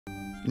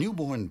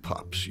Newborn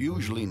pups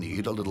usually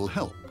need a little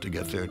help to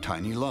get their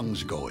tiny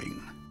lungs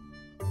going.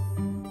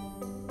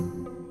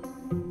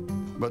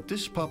 But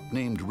this pup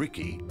named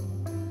Ricky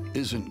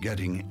isn't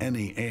getting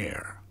any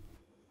air.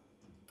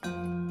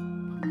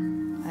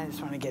 I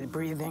just want to get it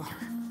breathing.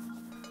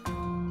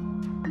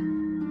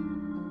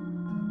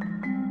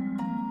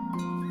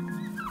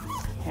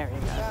 There he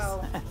goes.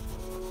 Go.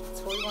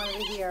 That's what we wanted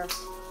to hear.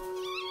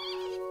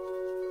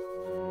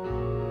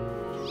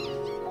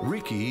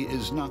 Ricky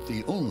is not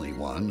the only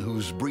one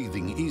who's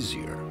breathing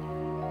easier.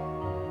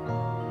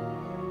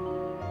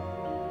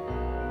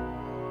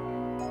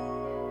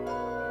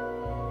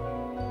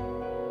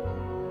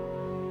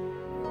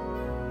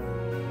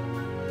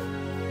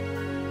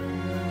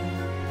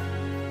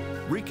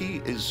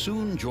 Ricky is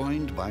soon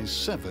joined by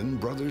 7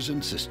 brothers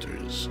and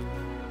sisters.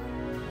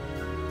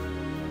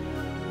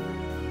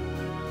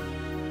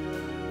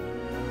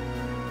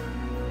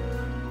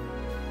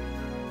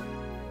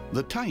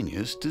 The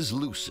tiniest is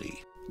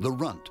Lucy, the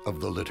runt of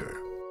the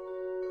litter.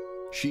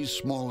 She's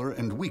smaller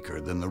and weaker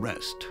than the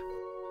rest.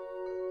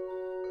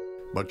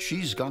 But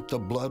she's got the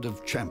blood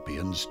of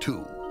champions,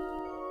 too.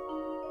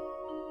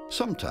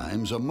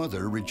 Sometimes a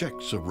mother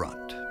rejects a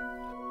runt.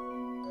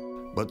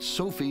 But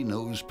Sophie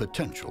knows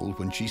potential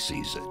when she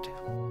sees it.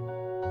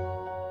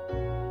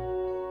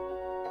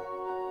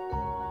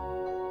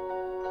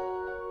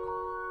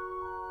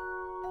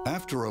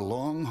 After a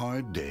long,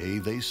 hard day,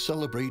 they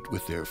celebrate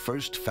with their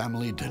first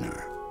family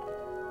dinner.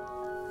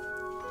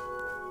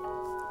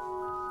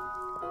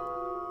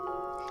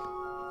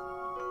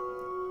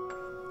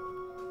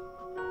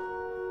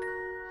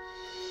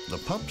 The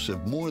pups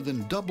have more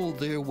than doubled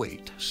their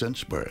weight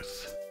since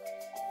birth.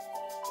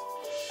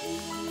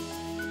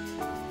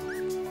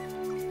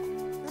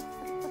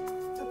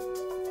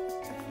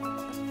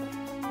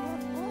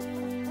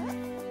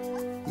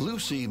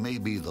 Lucy may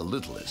be the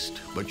littlest,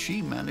 but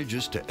she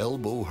manages to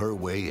elbow her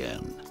way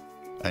in.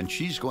 And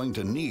she's going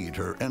to need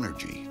her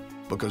energy,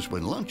 because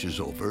when lunch is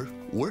over,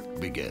 work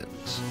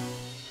begins.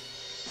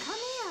 Come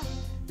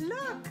here.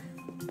 Look.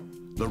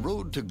 The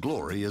road to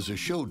glory as a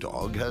show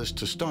dog has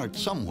to start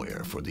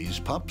somewhere for these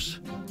pups.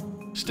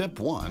 Step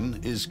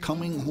 1 is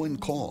coming when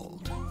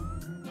called.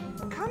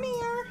 Come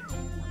here.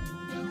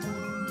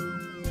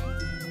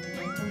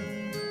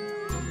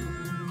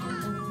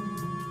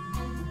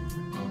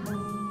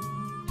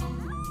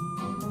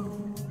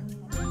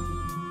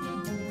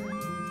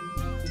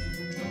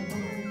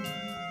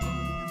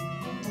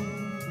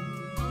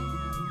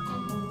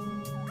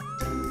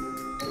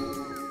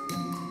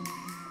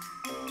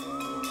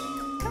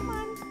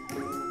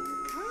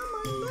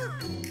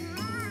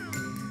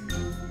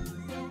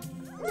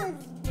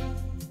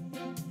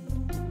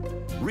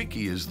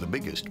 Ricky is the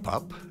biggest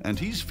pup, and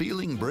he's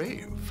feeling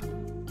brave.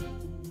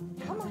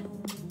 Come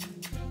on.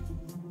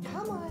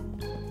 Come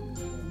on.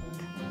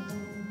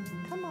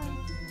 Come on.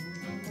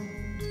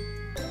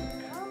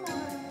 Come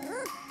on.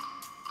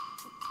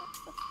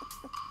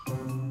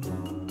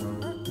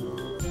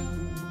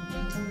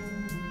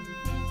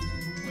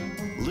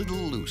 Little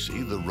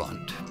Lucy, the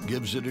runt,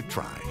 gives it a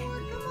try. Come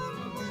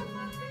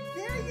on.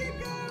 There you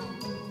go.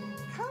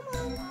 Come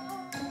on.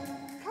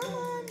 Come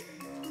on.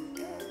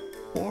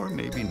 Or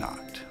maybe not.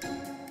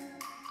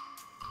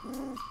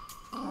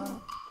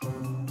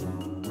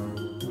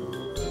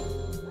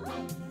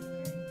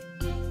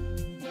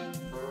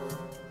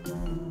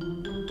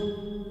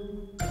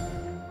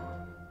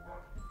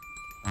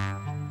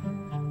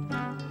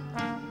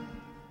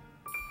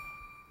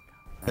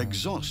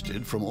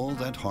 Exhausted from all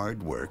that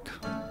hard work,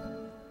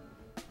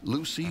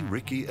 Lucy,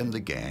 Ricky, and the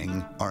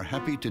gang are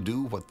happy to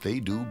do what they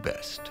do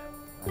best.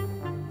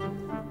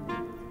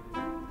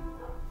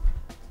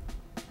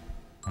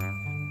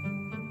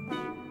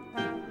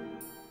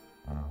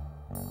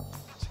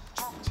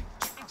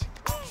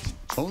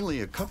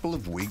 Only a couple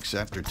of weeks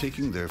after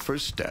taking their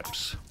first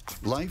steps,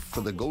 life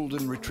for the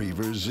golden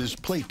retrievers is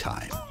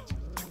playtime,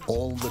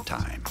 all the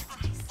time.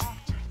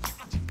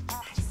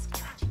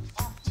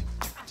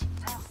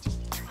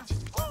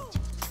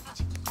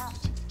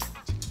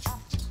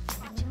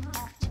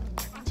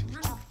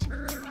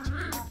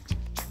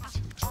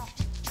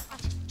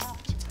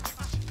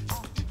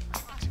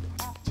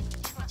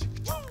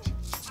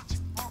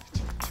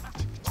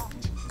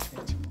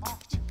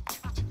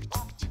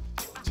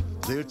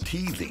 They're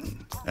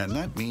teething, and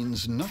that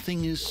means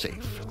nothing is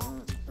safe.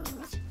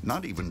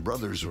 Not even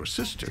brothers or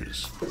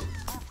sisters.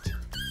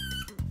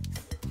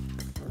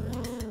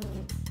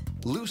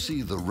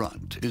 Lucy the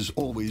runt is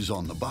always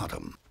on the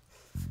bottom,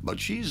 but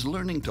she's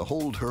learning to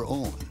hold her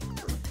own.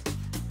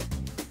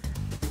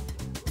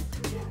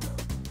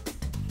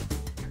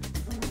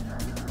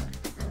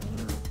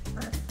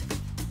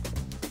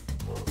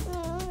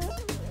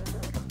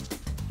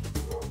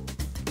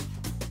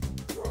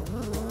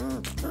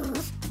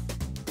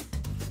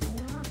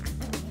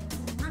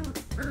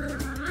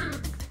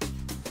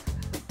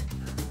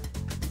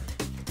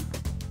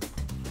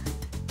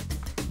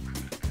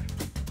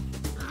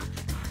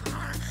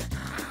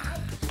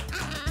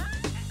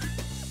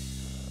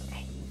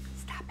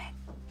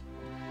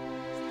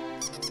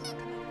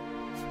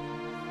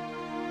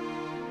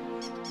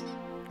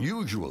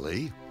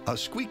 Usually, a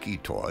squeaky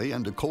toy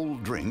and a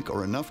cold drink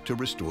are enough to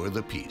restore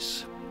the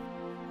peace.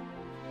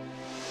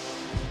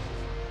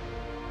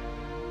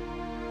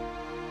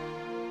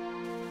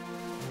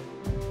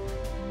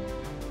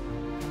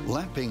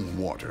 Lapping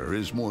water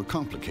is more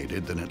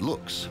complicated than it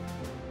looks.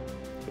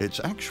 It's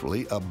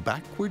actually a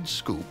backward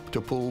scoop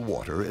to pull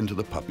water into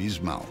the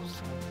puppy's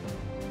mouth.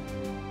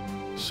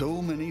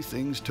 So many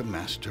things to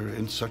master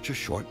in such a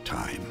short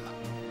time.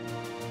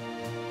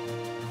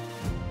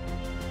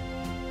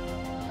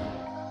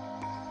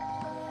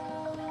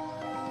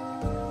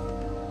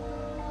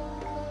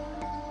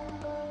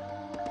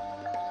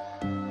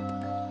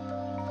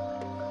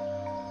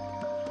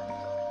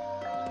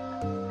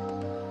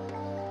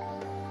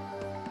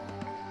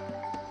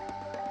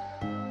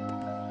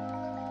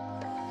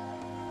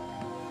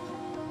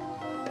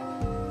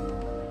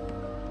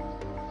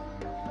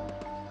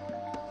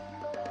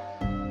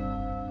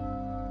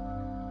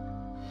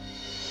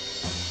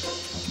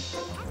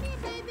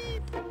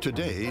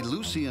 Today,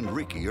 Lucy and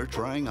Ricky are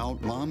trying out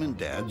Mom and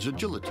Dad's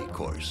agility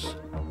course.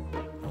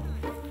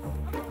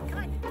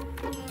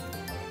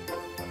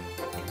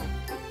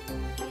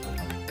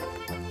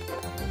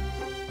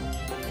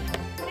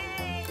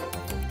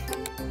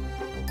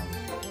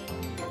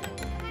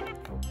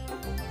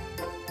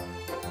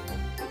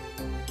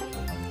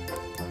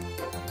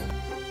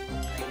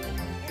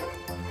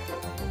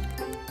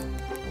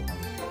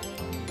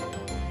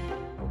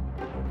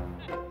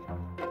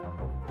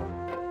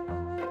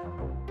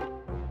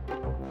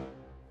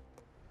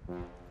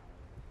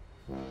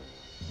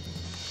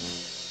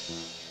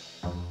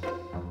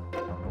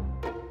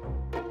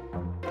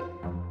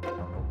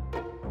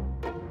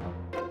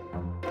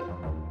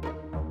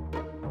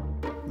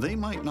 They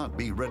might not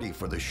be ready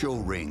for the show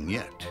ring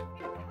yet,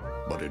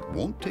 but it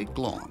won't take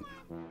long.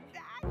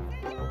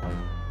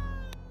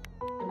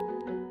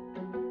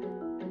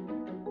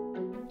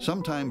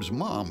 Sometimes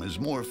Mom is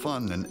more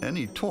fun than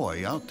any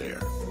toy out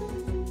there.